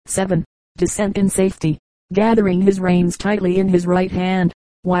7. Descent in safety. Gathering his reins tightly in his right hand,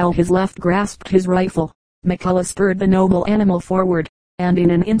 while his left grasped his rifle, McCullough spurred the noble animal forward, and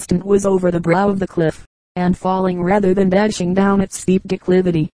in an instant was over the brow of the cliff, and falling rather than dashing down its steep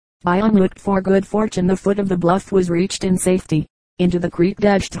declivity. By unlooked for good fortune the foot of the bluff was reached in safety. Into the creek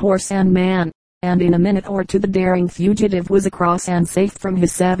dashed horse and man, and in a minute or two the daring fugitive was across and safe from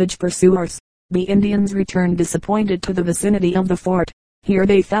his savage pursuers. The Indians returned disappointed to the vicinity of the fort. Here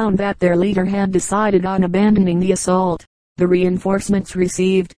they found that their leader had decided on abandoning the assault. The reinforcements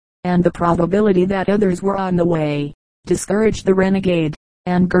received, and the probability that others were on the way, discouraged the renegade,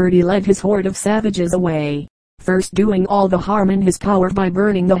 and Girty led his horde of savages away, first doing all the harm in his power by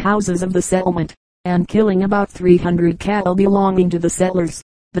burning the houses of the settlement, and killing about 300 cattle belonging to the settlers.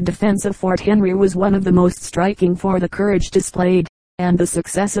 The defense of Fort Henry was one of the most striking for the courage displayed, and the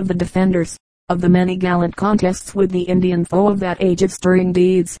success of the defenders. Of the many gallant contests with the Indian foe of that age of stirring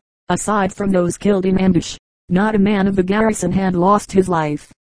deeds, aside from those killed in ambush, not a man of the garrison had lost his life.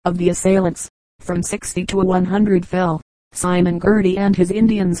 Of the assailants, from 60 to 100 fell. Simon Girty and his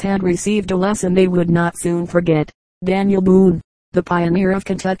Indians had received a lesson they would not soon forget. Daniel Boone, the pioneer of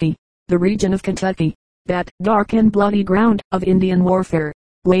Kentucky, the region of Kentucky, that dark and bloody ground of Indian warfare,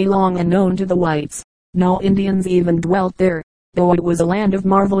 lay long unknown to the whites. No Indians even dwelt there, though it was a land of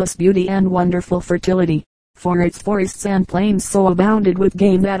marvelous beauty and wonderful fertility, for its forests and plains so abounded with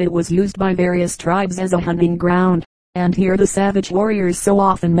game that it was used by various tribes as a hunting ground, and here the savage warriors so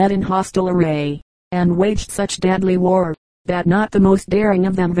often met in hostile array, and waged such deadly war, that not the most daring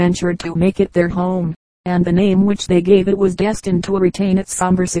of them ventured to make it their home, and the name which they gave it was destined to retain its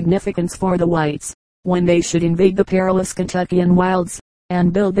somber significance for the whites, when they should invade the perilous Kentuckian wilds,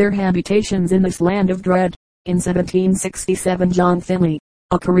 and build their habitations in this land of dread. In 1767 John Finley,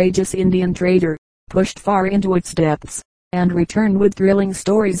 a courageous Indian trader, pushed far into its depths, and returned with thrilling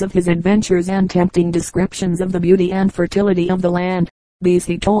stories of his adventures and tempting descriptions of the beauty and fertility of the land. These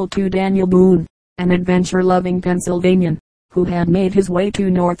he told to Daniel Boone, an adventure-loving Pennsylvanian, who had made his way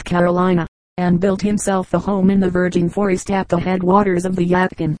to North Carolina, and built himself a home in the virgin forest at the headwaters of the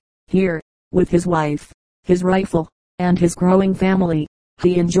Yadkin. Here, with his wife, his rifle, and his growing family,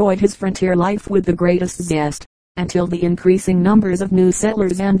 he enjoyed his frontier life with the greatest zest, until the increasing numbers of new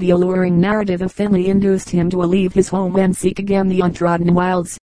settlers and the alluring narrative of Finley induced him to leave his home and seek again the untrodden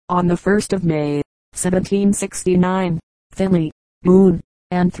wilds. On the 1st of May, 1769, Finley, Boone,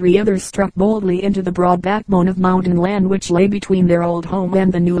 and 3 others struck boldly into the broad backbone of mountain land which lay between their old home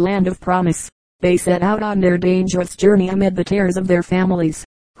and the new land of promise. They set out on their dangerous journey amid the terrors of their families,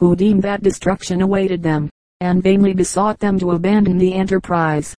 who deemed that destruction awaited them, and vainly besought them to abandon the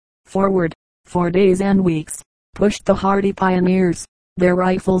enterprise. Forward, for days and weeks, pushed the hardy pioneers, their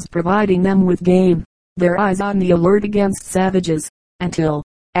rifles providing them with game, their eyes on the alert against savages, until,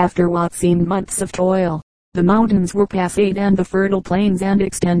 after what seemed months of toil, the mountains were passed and the fertile plains and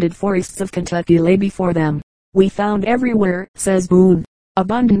extended forests of Kentucky lay before them. We found everywhere, says Boone,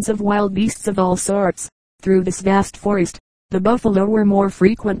 abundance of wild beasts of all sorts. Through this vast forest, the buffalo were more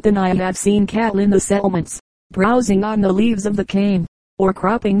frequent than I have seen cattle in the settlements, browsing on the leaves of the cane, or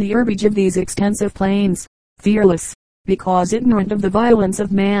cropping the herbage of these extensive plains. Fearless, because ignorant of the violence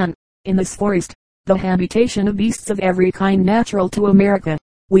of man, in this forest, the habitation of beasts of every kind natural to America,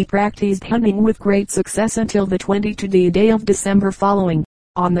 we practiced hunting with great success until the 22nd day of December following.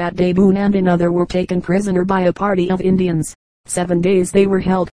 On that day Boone and another were taken prisoner by a party of Indians. 7 days they were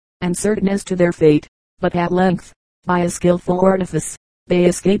held, uncertain as to their fate, but at length, by a skillful artifice, they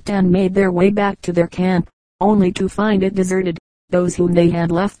escaped and made their way back to their camp, only to find it deserted, those whom they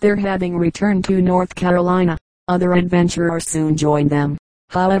had left there having returned to North Carolina. Other adventurers soon joined them,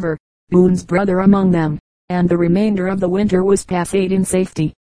 however, Boone's brother among them, and the remainder of the winter was passed in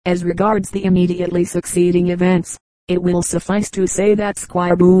safety. As regards the immediately succeeding events, it will suffice to say that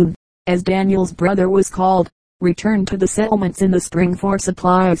Squire Boone, as Daniel's brother was called, returned to the settlements in the spring for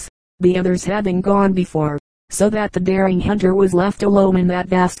supplies, the others having gone before, so that the daring hunter was left alone in that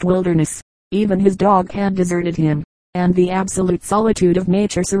vast wilderness. Even his dog had deserted him, and the absolute solitude of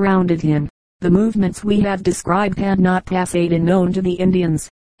nature surrounded him. The movements we have described had not passed unknown to the Indians,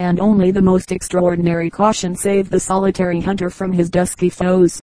 and only the most extraordinary caution saved the solitary hunter from his dusky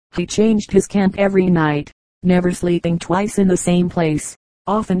foes. He changed his camp every night, never sleeping twice in the same place.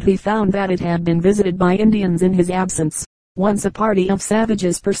 Often he found that it had been visited by Indians in his absence. Once a party of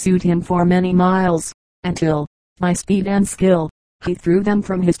savages pursued him for many miles, until, by speed and skill, he threw them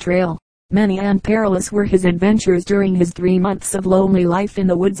from his trail. Many and perilous were his adventures during his 3 months of lonely life in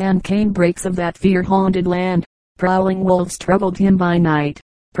the woods and cane brakes of that fear-haunted land. Prowling wolves troubled him by night,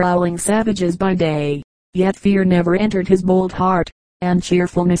 prowling savages by day, yet fear never entered his bold heart. and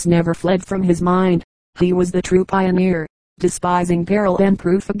cheerfulness never fled from his mind. He was the true pioneer, despising peril and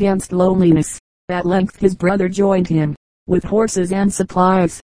proof against loneliness. At length his brother joined him, with horses and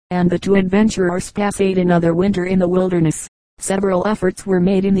supplies, and the two adventurers passed another winter in the wilderness. Several efforts were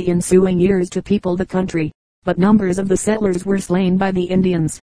made in the ensuing years to people the country, but numbers of the settlers were slain by the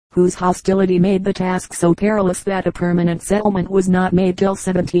Indians, whose hostility made the task so perilous that a permanent settlement was not made till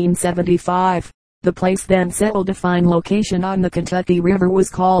 1775. The place then settled, a fine location on the Kentucky River, was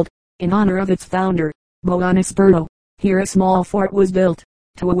called, in honor of its founder, Boanisberto. Here a small fort was built,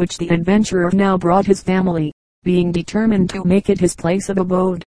 to which the adventurer now brought his family, being determined to make it his place of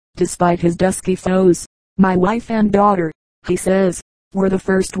abode, despite his dusky foes. My wife and daughter, he says, were the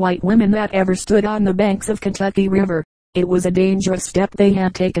first white women that ever stood on the banks of Kentucky River. It was a dangerous step they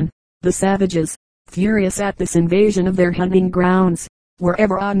had taken. The savages, furious at this invasion of their hunting grounds, were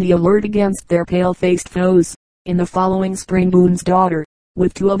ever on the alert against their pale-faced foes. In the following spring Boone's daughter,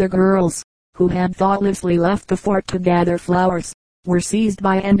 with two other girls, who had thoughtlessly left the fort to gather flowers, were seized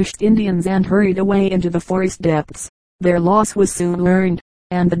by ambushed Indians and hurried away into the forest depths. Their loss was soon learned,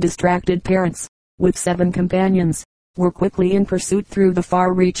 and the distracted parents, with 7 companions, were quickly in pursuit through the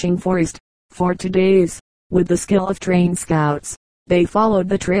far-reaching forest. For 2 days, with the skill of trained scouts, they followed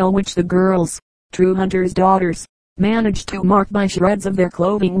the trail which the girls, true hunters' daughters, managed to mark by shreds of their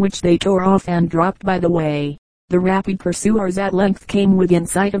clothing which they tore off and dropped by the way. The rapid pursuers at length came within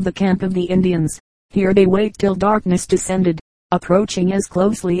sight of the camp of the Indians. Here they waited till darkness descended, approaching as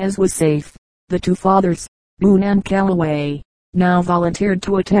closely as was safe. The two fathers, Boone and Calloway, now volunteered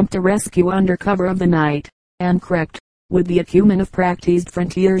to attempt a rescue under cover of the night, and crept, with the acumen of practiced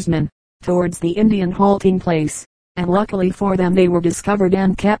frontiersmen, towards the Indian halting place, and luckily for them they were discovered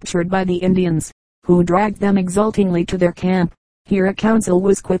and captured by the Indians, who dragged them exultingly to their camp. Here a council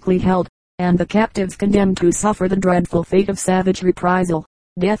was quickly held, and the captives condemned to suffer the dreadful fate of savage reprisal,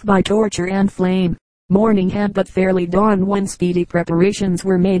 death by torture and flame. Morning had but fairly dawned when speedy preparations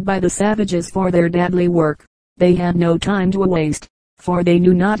were made by the savages for their deadly work. They had no time to waste, for they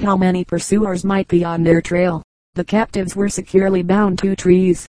knew not how many pursuers might be on their trail. The captives were securely bound to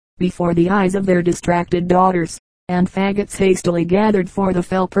trees, before the eyes of their distracted daughters, and faggots hastily gathered for the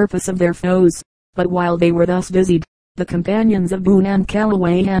fell purpose of their foes. But while they were thus busied, the companions of Boone and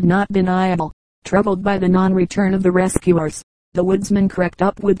Calloway had not been idle. Troubled by the non-return of the rescuers, the woodsmen crept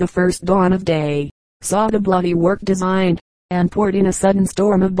up with the first dawn of day, saw the bloody work designed, and poured in a sudden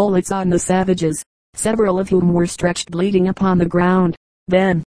storm of bullets on the savages, several of whom were stretched bleeding upon the ground.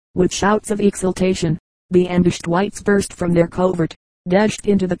 Then, with shouts of exultation, the ambushed whites burst from their covert, dashed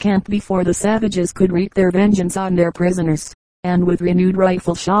into the camp before the savages could wreak their vengeance on their prisoners, and with renewed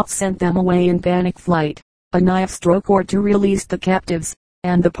rifle shots sent them away in panic flight. A knife stroke or two released the captives,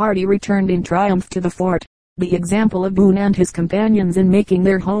 and the party returned in triumph to the fort. The example of Boone and his companions in making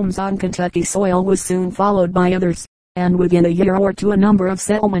their homes on Kentucky soil was soon followed by others, and within a year or two a number of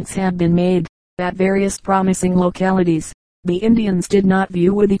settlements had been made, at various promising localities. The Indians did not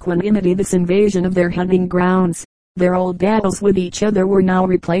view with equanimity this invasion of their hunting grounds. Their old battles with each other were now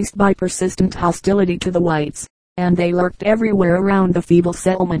replaced by persistent hostility to the whites, and they lurked everywhere around the feeble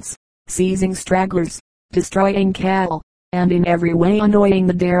settlements, seizing stragglers, destroying cattle, and in every way annoying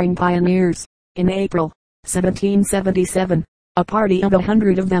the daring pioneers. In April, 1777, a party of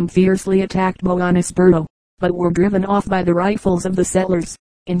 100 of them fiercely attacked Boanisberto, but were driven off by the rifles of the settlers.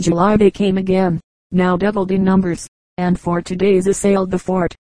 In July they came again, now doubled in numbers, and for 2 days assailed the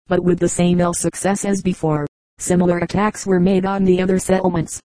fort, but with the same ill success as before. Similar attacks were made on the other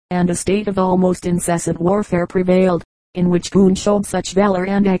settlements, and a state of almost incessant warfare prevailed, in which Boone showed such valor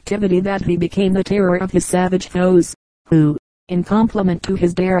and activity that he became the terror of his savage foes, who, in compliment to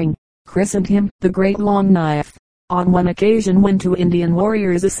his daring, christened him the Great Long Knife. On one occasion when 2 Indian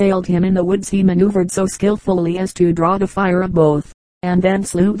warriors assailed him in the woods, he maneuvered so skillfully as to draw the fire of both, and then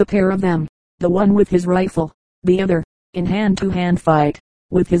slew the pair of them, the one with his rifle, the other, in hand-to-hand fight,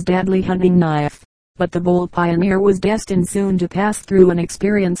 with his deadly hunting knife. But the bold pioneer was destined soon to pass through an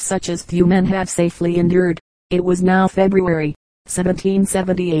experience such as few men have safely endured. It was now February,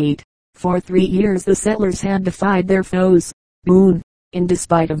 1778. For 3 years the settlers had defied their foes. Boone, in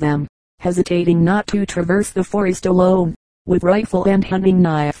despite of them, hesitating not to traverse the forest alone, with rifle and hunting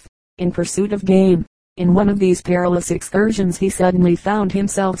knife, in pursuit of game. In one of these perilous excursions he suddenly found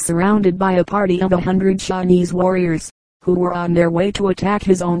himself surrounded by a party of 100 Shawnees warriors, who were on their way to attack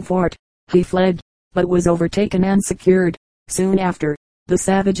his own fort. He fled, but was overtaken and secured. Soon after, the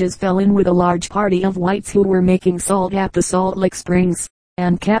savages fell in with a large party of whites who were making salt at the Salt Lick Springs,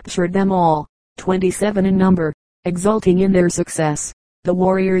 and captured them all, 27 in number. Exulting in their success, the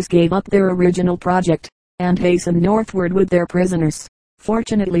warriors gave up their original project, and hastened northward with their prisoners.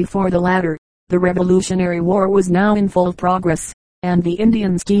 Fortunately for the latter, the Revolutionary War was now in full progress, and the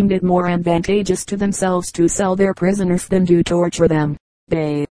Indians deemed it more advantageous to themselves to sell their prisoners than to torture them.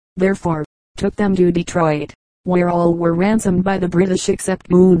 They, therefore, took them to Detroit, where all were ransomed by the British except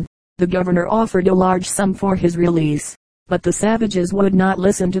Boone. The governor offered a large sum for his release, but the savages would not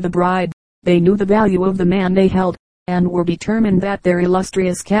listen to the bribe. They knew the value of the man they held, and were determined that their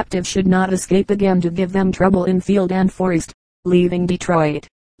illustrious captive should not escape again to give them trouble in field and forest. Leaving Detroit,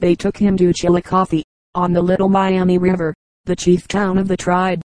 they took him to Chillicothe, on the Little Miami River, the chief town of the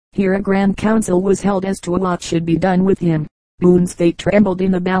tribe. Here a grand council was held as to what should be done with him. Boone's fate trembled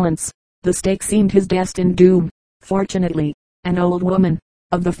in the balance. The stake seemed his destined doom. Fortunately, an old woman,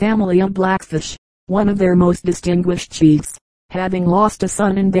 of the family of Blackfish, one of their most distinguished chiefs, having lost a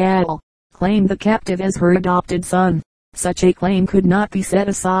son in battle, claimed the captive as her adopted son. Such a claim could not be set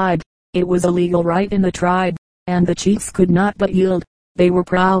aside. It was a legal right in the tribe, and the chiefs could not but yield. They were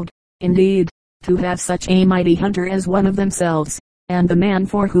proud, indeed, to have such a mighty hunter as one of themselves, and the man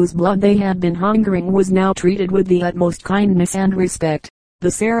for whose blood they had been hungering was now treated with the utmost kindness and respect.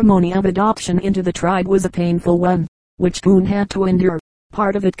 The ceremony of adoption into the tribe was a painful one, which Boone had to endure.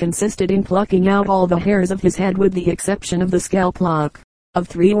 Part of it consisted in plucking out all the hairs of his head with the exception of the scalp lock, of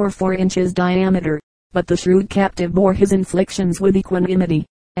 3 or 4 inches diameter, but the shrewd captive bore his inflictions with equanimity,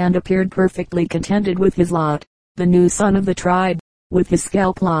 and appeared perfectly contented with his lot. The new son of the tribe, with his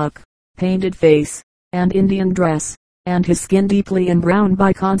scalp lock, painted face, and Indian dress, and his skin deeply embrowned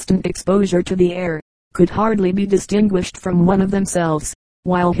by constant exposure to the air, could hardly be distinguished from one of themselves,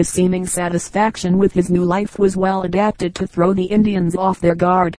 while his seeming satisfaction with his new life was well adapted to throw the Indians off their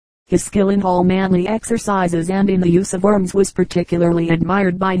guard. His skill in all manly exercises and in the use of arms was particularly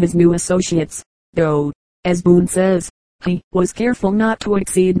admired by his new associates, though, as Boone says, he was careful not to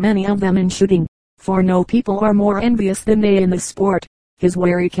exceed many of them in shooting, for no people are more envious than they in this sport. His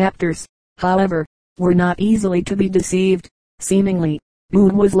wary captors, however, were not easily to be deceived. Seemingly,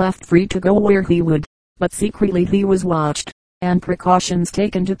 Boone was left free to go where he would, but secretly he was watched, and precautions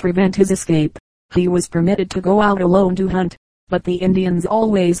taken to prevent his escape. He was permitted to go out alone to hunt, but the Indians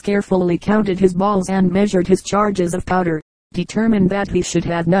always carefully counted his balls and measured his charges of powder, determined that he should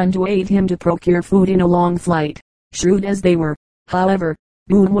have none to aid him to procure food in a long flight. Shrewd as they were, however,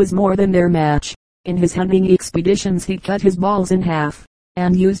 Boone was more than their match. In his hunting expeditions he cut his balls in half,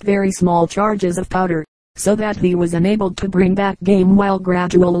 and used very small charges of powder, so that he was enabled to bring back game while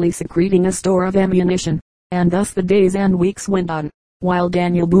gradually secreting a store of ammunition. And thus the days and weeks went on, while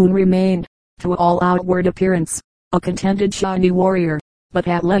Daniel Boone remained, to all outward appearance, a contented Shawnee warrior. But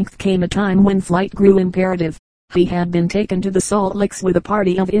at length came a time when flight grew imperative. He had been taken to the Salt Licks with a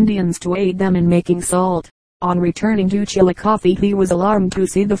party of Indians to aid them in making salt. On returning to Chillicothe he was alarmed to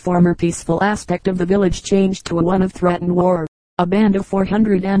see the former peaceful aspect of the village changed to one of threatened war. A band of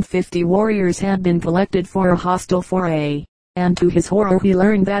 450 warriors had been collected for a hostile foray, and to his horror he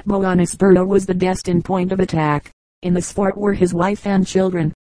learned that Moanasberta was the destined point of attack. In this fort were his wife and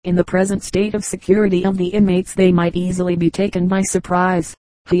children. In the present state of security of the inmates they might easily be taken by surprise.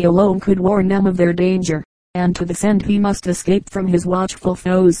 He alone could warn them of their danger, and to this end he must escape from his watchful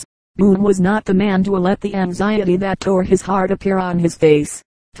foes. Boone was not the man to let the anxiety that tore his heart appear on his face.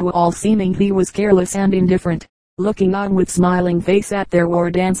 To all seeming he was careless and indifferent, looking on with smiling face at their war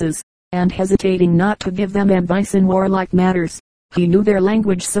dances, and hesitating not to give them advice in warlike matters. He knew their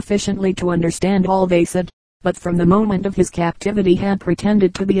language sufficiently to understand all they said, but from the moment of his captivity had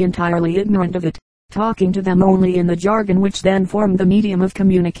pretended to be entirely ignorant of it, talking to them only in the jargon which then formed the medium of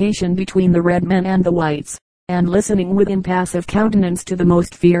communication between the red men and the whites, and listening with impassive countenance to the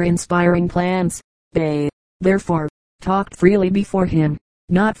most fear-inspiring plans. They, therefore, talked freely before him,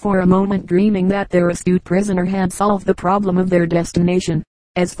 not for a moment dreaming that their astute prisoner had solved the problem of their destination.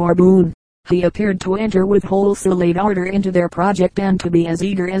 As for Boone, he appeared to enter with wholesale ardor into their project and to be as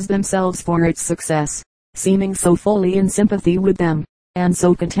eager as themselves for its success, seeming so fully in sympathy with them, and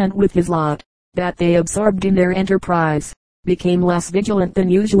so content with his lot, that they, absorbed in their enterprise, became less vigilant than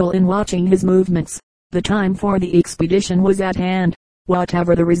usual in watching his movements. The time for the expedition was at hand.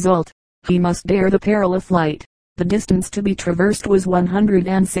 Whatever the result, he must dare the peril of flight. The distance to be traversed was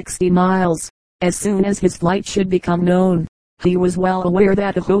 160 miles. As soon as his flight should become known, he was well aware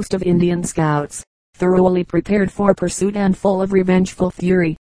that a host of Indian scouts, thoroughly prepared for pursuit and full of revengeful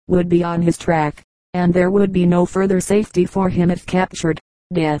fury, would be on his track, and there would be no further safety for him if captured.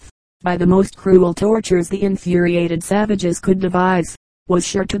 Death, by the most cruel tortures the infuriated savages could devise, was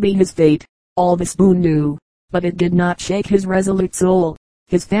sure to be his fate. All this Boone knew, but it did not shake his resolute soul.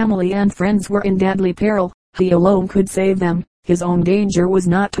 His family and friends were in deadly peril. He alone could save them. His own danger was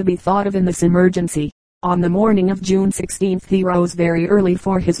not to be thought of in this emergency. On the morning of June 16th he rose very early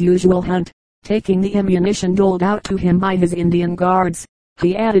for his usual hunt. Taking the ammunition doled out to him by his Indian guards,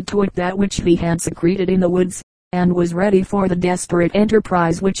 he added to it that which he had secreted in the woods, and was ready for the desperate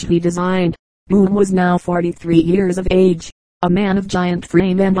enterprise which he designed. Boone was now 43 years of age, a man of giant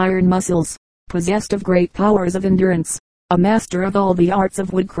frame and iron muscles, possessed of great powers of endurance, a master of all the arts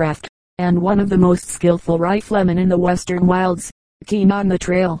of woodcraft, and one of the most skillful riflemen in the western wilds. Keen on the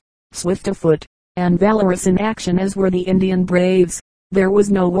trail, swift of foot, and valorous in action as were the Indian braves, there was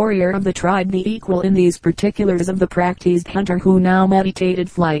no warrior of the tribe the equal in these particulars of the practised hunter who now meditated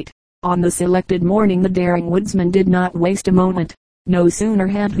flight. On the selected morning the daring woodsman did not waste a moment. No sooner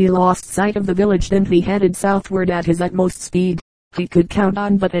had he lost sight of the village than he headed southward at his utmost speed. He could count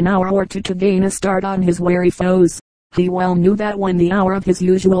on but an hour or two to gain a start on his wary foes. He well knew that when the hour of his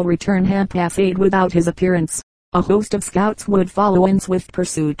usual return had passed without his appearance, a host of scouts would follow in swift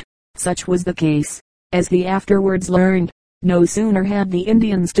pursuit. Such was the case, as he afterwards learned. No sooner had the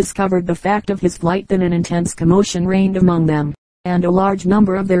Indians discovered the fact of his flight than an intense commotion reigned among them, and a large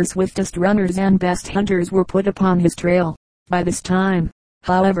number of their swiftest runners and best hunters were put upon his trail. By this time,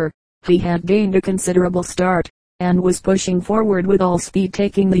 however, he had gained a considerable start, and was pushing forward with all speed,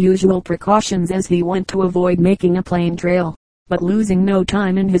 taking the usual precautions as he went to avoid making a plain trail. But losing no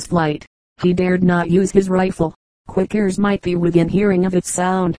time in his flight, he dared not use his rifle. Quick ears might be within hearing of its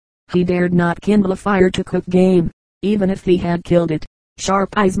sound. He dared not kindle a fire to cook game, even if he had killed it.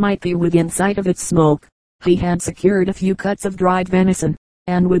 Sharp eyes might be within sight of its smoke. He had secured a few cuts of dried venison,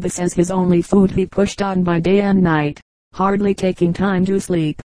 and with this as his only food he pushed on by day and night, hardly taking time to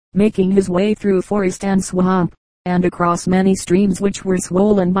sleep, making his way through forest and swamp, and across many streams which were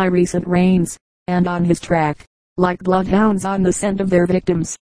swollen by recent rains, and on his track, like bloodhounds on the scent of their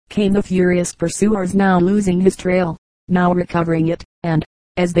victims, came the furious pursuers, now losing his trail, now recovering it, and,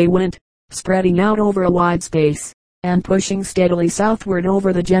 as they went, spreading out over a wide space, and pushing steadily southward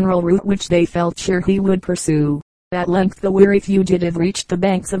over the general route which they felt sure he would pursue. At length the weary fugitive reached the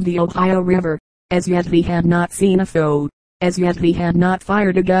banks of the Ohio River. As yet he had not seen a foe. As yet he had not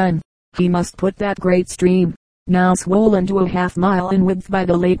fired a gun. He must put that great stream, now swollen to a half-mile in width by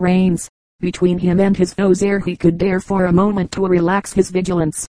the late rains, between him and his foes ere he could dare for a moment to relax his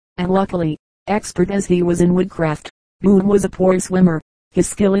vigilance. And luckily, expert as he was in woodcraft, Boone was a poor swimmer. His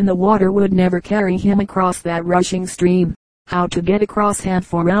skill in the water would never carry him across that rushing stream. How to get across had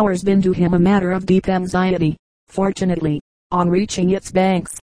for hours been to him a matter of deep anxiety. Fortunately, on reaching its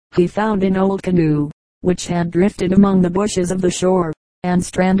banks, he found an old canoe, which had drifted among the bushes of the shore, and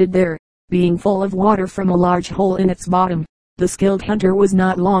stranded there, being full of water from a large hole in its bottom. The skilled hunter was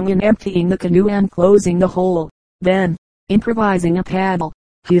not long in emptying the canoe and closing the hole. Then, improvising a paddle,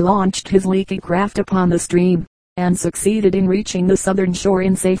 he launched his leaky craft upon the stream, and succeeded in reaching the southern shore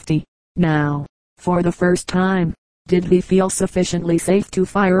in safety. Now, for the first time, did he feel sufficiently safe to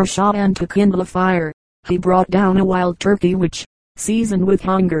fire a shot and to kindle a fire. He brought down a wild turkey which, seasoned with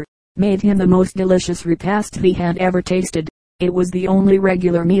hunger, made him the most delicious repast he had ever tasted. It was the only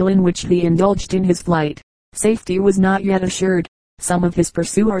regular meal in which he indulged in his flight. Safety was not yet assured. Some of his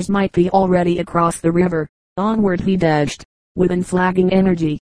pursuers might be already across the river. Onward he dashed, with unflagging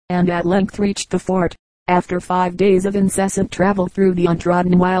energy, and at length reached the fort. After 5 days of incessant travel through the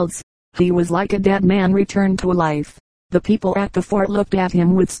untrodden wilds, he was like a dead man returned to life. The people at the fort looked at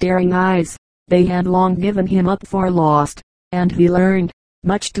him with staring eyes. They had long given him up for lost, and he learned,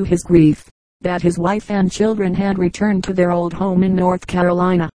 much to his grief, that his wife and children had returned to their old home in North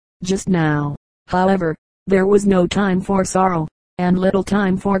Carolina. Just now, however, there was no time for sorrow, and little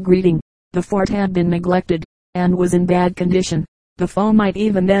time for greeting. The fort had been neglected, and was in bad condition. The foe might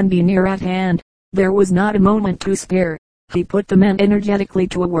even then be near at hand. There was not a moment to spare. He put the men energetically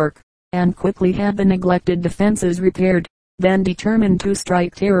to work, and quickly had the neglected defenses repaired. Then determined to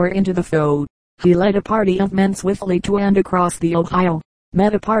strike terror into the foe, he led a party of men swiftly to and across the Ohio,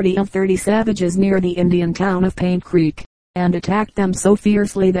 met a party of 30 savages near the Indian town of Paint Creek, and attacked them so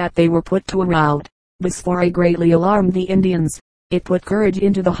fiercely that they were put to a rout. This foray greatly alarmed the Indians. It put courage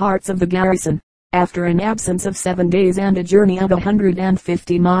into the hearts of the garrison. After an absence of 7 days and a journey of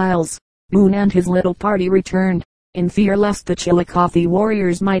 150 miles, Boone and his little party returned, in fear lest the Chillicothe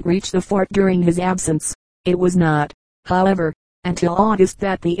warriors might reach the fort during his absence. It was not, however, until August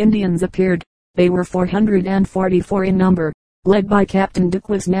that the Indians appeared. They were 444 in number, led by Captain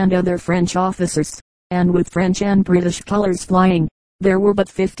Duquesne and other French officers, and with French and British colors flying. There were but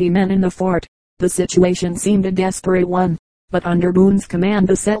 50 men in the fort. The situation seemed a desperate one, but under Boone's command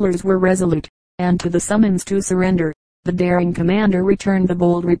the settlers were resolute, and to the summons to surrender, the daring commander returned the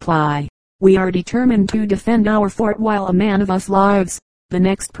bold reply: "We are determined to defend our fort while a man of us lives." The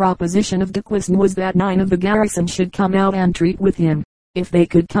next proposition of De Quesne was that 9 of the garrison should come out and treat with him. If they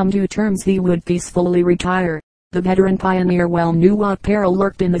could come to terms he would peacefully retire. The veteran pioneer well knew what peril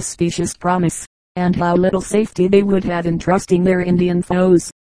lurked in this specious promise, and how little safety they would have in trusting their Indian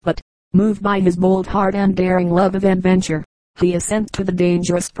foes. But, moved by his bold heart and daring love of adventure, he assented to the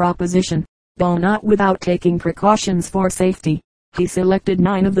dangerous proposition, though not without taking precautions for safety. He selected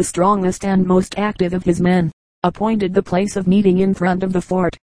 9 of the strongest and most active of his men, appointed the place of meeting in front of the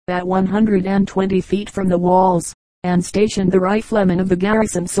fort, at 120 feet from the walls, and stationed the riflemen of the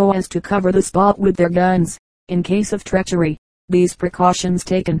garrison so as to cover the spot with their guns, in case of treachery. These precautions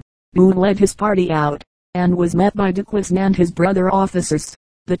taken, Boone led his party out, and was met by De Quesne and his brother officers.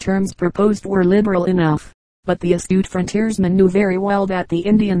 The terms proposed were liberal enough, but the astute frontiersman knew very well that the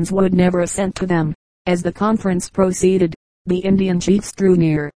Indians would never assent to them. As the conference proceeded, the Indian chiefs drew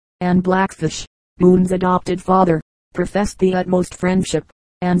near, and Blackfish, Boone's adopted father, professed the utmost friendship,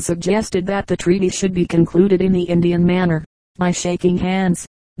 and suggested that the treaty should be concluded in the Indian manner, by shaking hands.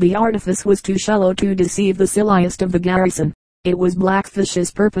 The artifice was too shallow to deceive the silliest of the garrison. It was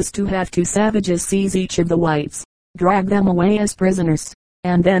Blackfish's purpose to have 2 savages seize each of the whites, drag them away as prisoners,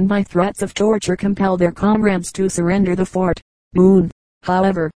 and then by threats of torture compel their comrades to surrender the fort. Boone,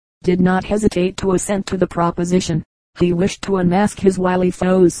 however, did not hesitate to assent to the proposition. He wished to unmask his wily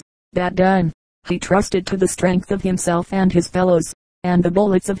foes. That done, he trusted to the strength of himself and his fellows, and the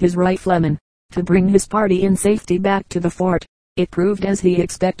bullets of his riflemen, to bring his party in safety back to the fort. It proved as he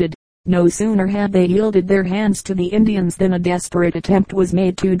expected. No sooner had they yielded their hands to the Indians than a desperate attempt was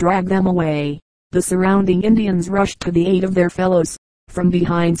made to drag them away. The surrounding Indians rushed to the aid of their fellows. From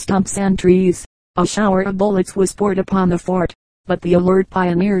behind stumps and trees, a shower of bullets was poured upon the fort, but the alert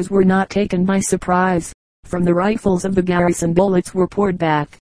pioneers were not taken by surprise. From the rifles of the garrison bullets were poured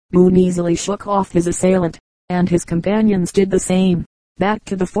back. Boone easily shook off his assailant, and his companions did the same. Back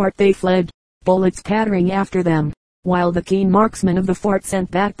to the fort they fled, bullets pattering after them, while the keen marksmen of the fort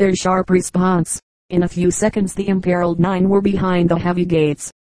sent back their sharp response. In a few seconds the imperiled 9 were behind the heavy gates.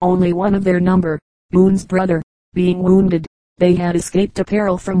 Only one of their number, Boone's brother, being wounded, they had escaped a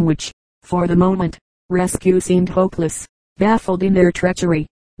peril from which, for the moment, rescue seemed hopeless. Baffled in their treachery,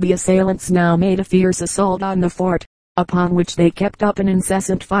 the assailants now made a fierce assault on the fort, upon which they kept up an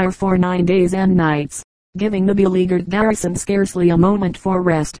incessant fire for 9 days and nights, giving the beleaguered garrison scarcely a moment for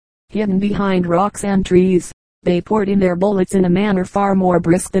rest. Hidden behind rocks and trees, they poured in their bullets in a manner far more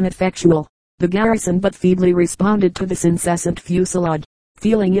brisk than effectual. The garrison but feebly responded to this incessant fusillade,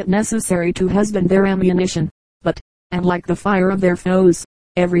 feeling it necessary to husband their ammunition. But, and like the fire of their foes,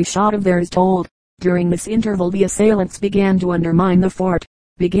 every shot of theirs told. During this interval the assailants began to undermine the fort,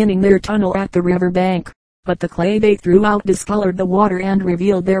 beginning their tunnel at the river bank. But the clay they threw out discolored the water and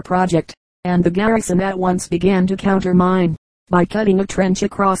revealed their project, and the garrison at once began to countermine, by cutting a trench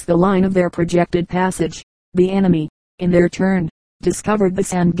across the line of their projected passage. The enemy, in their turn, discovered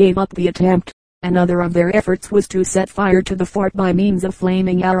this and gave up the attempt. Another of their efforts was to set fire to the fort by means of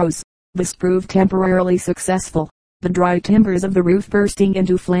flaming arrows. This proved temporarily successful, the dry timbers of the roof bursting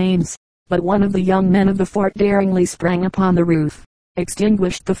into flames. But one of the young men of the fort daringly sprang upon the roof,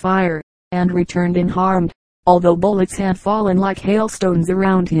 extinguished the fire, and returned unharmed, although bullets had fallen like hailstones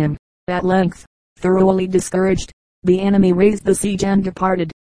around him. At length, thoroughly discouraged, the enemy raised the siege and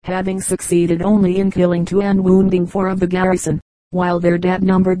departed, having succeeded only in killing 2 and wounding 4 of the garrison, while their dead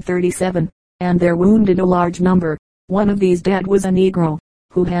numbered 37, and their wounded a large number. One of these dead was a Negro,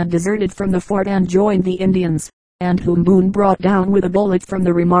 who had deserted from the fort and joined the Indians, and whom Boone brought down with a bullet from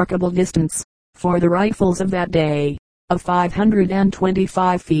the remarkable distance, for the rifles of that day, of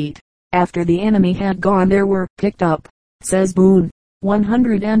 525 feet. After the enemy had gone there were picked up, says Boone,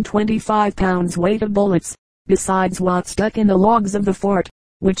 125 pounds weight of bullets, besides what stuck in the logs of the fort,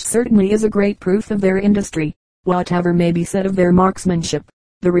 which certainly is a great proof of their industry. Whatever may be said of their marksmanship,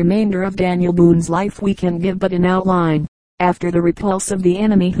 the remainder of Daniel Boone's life we can give but in outline. After the repulse of the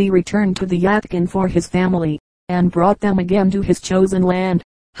enemy he returned to the Yadkin for his family, and brought them again to his chosen land.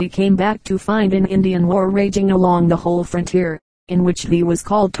 He came back to find an Indian war raging along the whole frontier, in which he was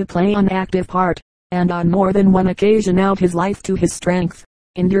called to play an active part, and on more than one occasion out his life to his strength,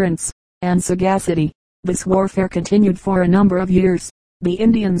 endurance, and sagacity. This warfare continued for a number of years, the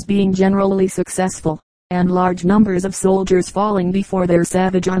Indians being generally successful, and large numbers of soldiers falling before their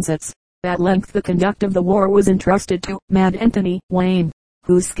savage onsets. At length the conduct of the war was entrusted to Mad Anthony Wayne,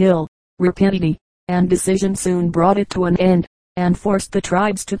 whose skill, rapidity, and decision soon brought it to an end, and forced the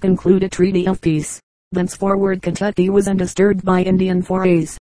tribes to conclude a treaty of peace. Thenceforward Kentucky was undisturbed by Indian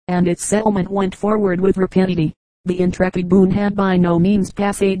forays, and its settlement went forward with rapidity. The intrepid Boone had by no means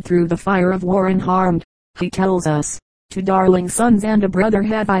passed through the fire of war unharmed. He tells us, 2 darling sons and a brother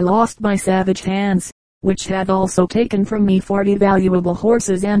have I lost by savage hands, which had also taken from me 40 valuable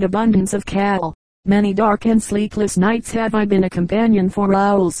horses and abundance of cattle. Many dark and sleepless nights have I been a companion for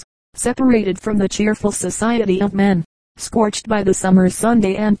owls, separated from the cheerful society of men, scorched by the summer's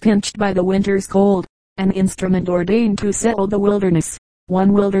Sunday and pinched by the winter's cold, an instrument ordained to settle the wilderness.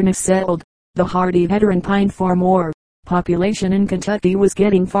 One wilderness settled, the hardy veteran pined for more. Population in Kentucky was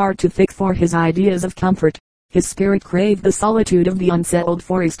getting far too thick for his ideas of comfort. His spirit craved the solitude of the unsettled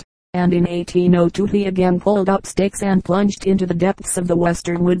forest, and in 1802 he again pulled up stakes and plunged into the depths of the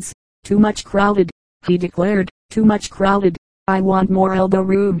western woods. Too much crowded, he declared, too much crowded. I want more elbow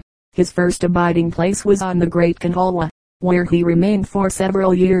room. His first abiding place was on the Great Kanawha, where he remained for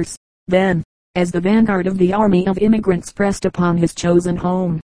several years. Then, as the vanguard of the army of immigrants pressed upon his chosen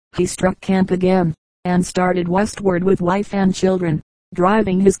home, he struck camp again, and started westward with wife and children,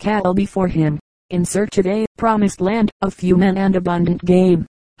 driving his cattle before him, in search of a promised land, of few men and abundant game.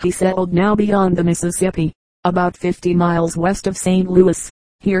 He settled now beyond the Mississippi, about 50 miles west of St. Louis.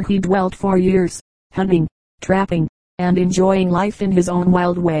 Here he dwelt for years, hunting, trapping, and enjoying life in his own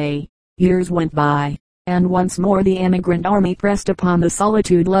wild way. Years went by, and once more the emigrant army pressed upon the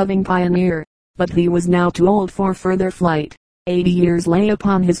solitude-loving pioneer, but he was now too old for further flight. 80 years lay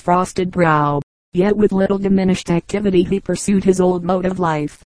upon his frosted brow, yet with little diminished activity he pursued his old mode of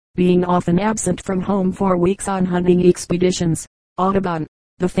life, being often absent from home for weeks on hunting expeditions. Audubon,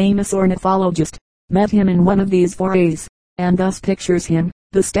 the famous ornithologist, met him in one of these forays, and thus pictures him,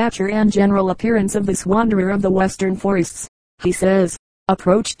 the stature and general appearance of this wanderer of the western forests. He says,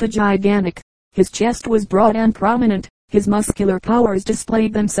 approached the gigantic. His chest was broad and prominent, his muscular powers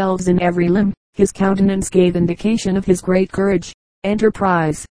displayed themselves in every limb. His countenance gave indication of his great courage,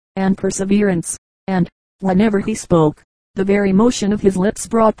 enterprise, and perseverance, and, whenever he spoke, the very motion of his lips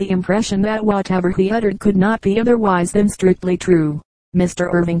brought the impression that whatever he uttered could not be otherwise than strictly true.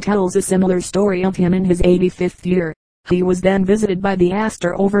 Mr. Irving tells a similar story of him in his 85th year. He was then visited by the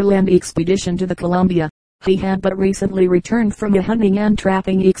Astor Overland expedition to the Columbia. He had but recently returned from a hunting and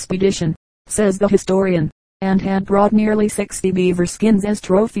trapping expedition, says the historian, and had brought nearly 60 beaver skins as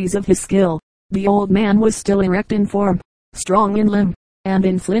trophies of his skill. The old man was still erect in form, strong in limb, and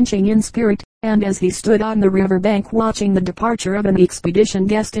unflinching in spirit, and as he stood on the river bank watching the departure of an expedition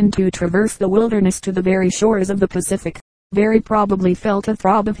destined to traverse the wilderness to the very shores of the Pacific, very probably felt a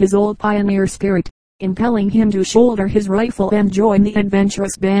throb of his old pioneer spirit, impelling him to shoulder his rifle and join the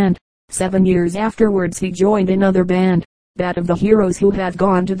adventurous band. 7 years afterwards he joined another band, that of the heroes who had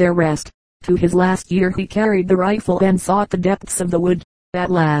gone to their rest. To his last year he carried the rifle and sought the depths of the wood.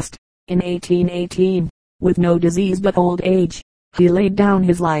 At last, in 1818, with no disease but old age, he laid down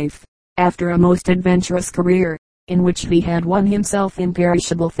his life, after a most adventurous career, in which he had won himself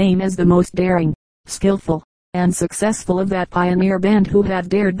imperishable fame as the most daring, skillful, and successful of that pioneer band who had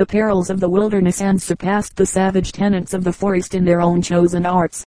dared the perils of the wilderness and surpassed the savage tenants of the forest in their own chosen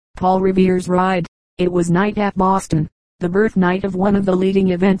arts. Paul Revere's ride. It was night at Boston, the birth night of one of the leading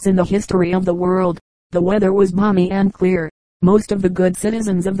events in the history of the world. The weather was balmy and clear. Most of the good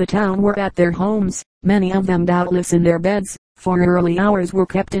citizens of the town were at their homes, many of them doubtless in their beds, for early hours were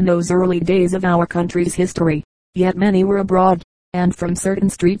kept in those early days of our country's history. Yet many were abroad, and from certain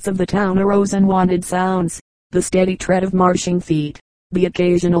streets of the town arose unwonted sounds. The steady tread of marching feet, the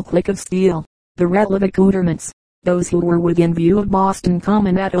occasional click of steel, the rattle of accoutrements. Those who were within view of Boston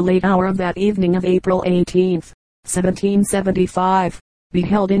Common at a late hour of that evening of April 18, 1775,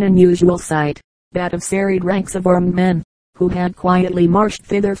 beheld an unusual sight, that of serried ranks of armed men, who had quietly marched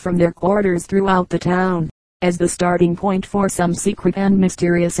thither from their quarters throughout the town, as the starting point for some secret and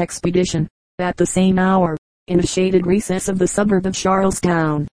mysterious expedition. At the same hour, in a shaded recess of the suburb of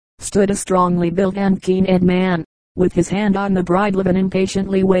Charlestown, stood a strongly built and keen-eyed man, with his hand on the bridle of an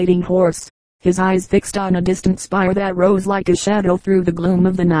impatiently waiting horse, his eyes fixed on a distant spire that rose like a shadow through the gloom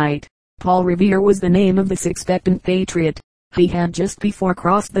of the night. Paul Revere was the name of this expectant patriot. He had just before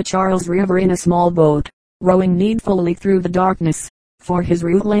crossed the Charles River in a small boat, rowing needfully through the darkness, for his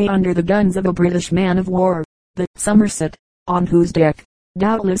route lay under the guns of a British man of war, the Somerset, on whose deck,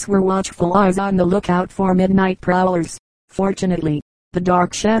 doubtless, were watchful eyes on the lookout for midnight prowlers. Fortunately, the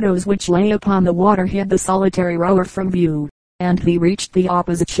dark shadows which lay upon the water hid the solitary rower from view, and he reached the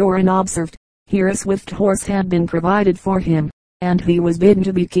opposite shore unobserved. Here a swift horse had been provided for him, and he was bidden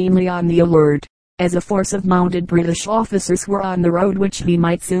to be keenly on the alert, as a force of mounted British officers were on the road which he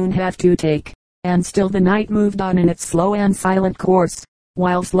might soon have to take. And still the night moved on in its slow and silent course,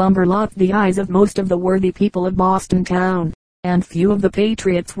 while slumber locked the eyes of most of the worthy people of Boston town, and few of the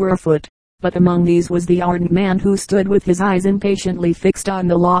patriots were afoot. But among these was the ardent man who stood with his eyes impatiently fixed on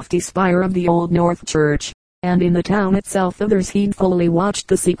the lofty spire of the Old North Church. and in the town itself others heedfully watched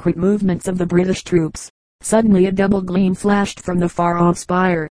the secret movements of the British troops. Suddenly a double gleam flashed from the far-off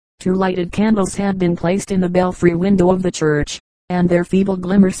spire. 2 lighted candles had been placed in the belfry window of the church, and their feeble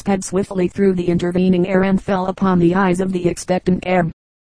glimmer sped swiftly through the intervening air and fell upon the eyes of the expectant heir.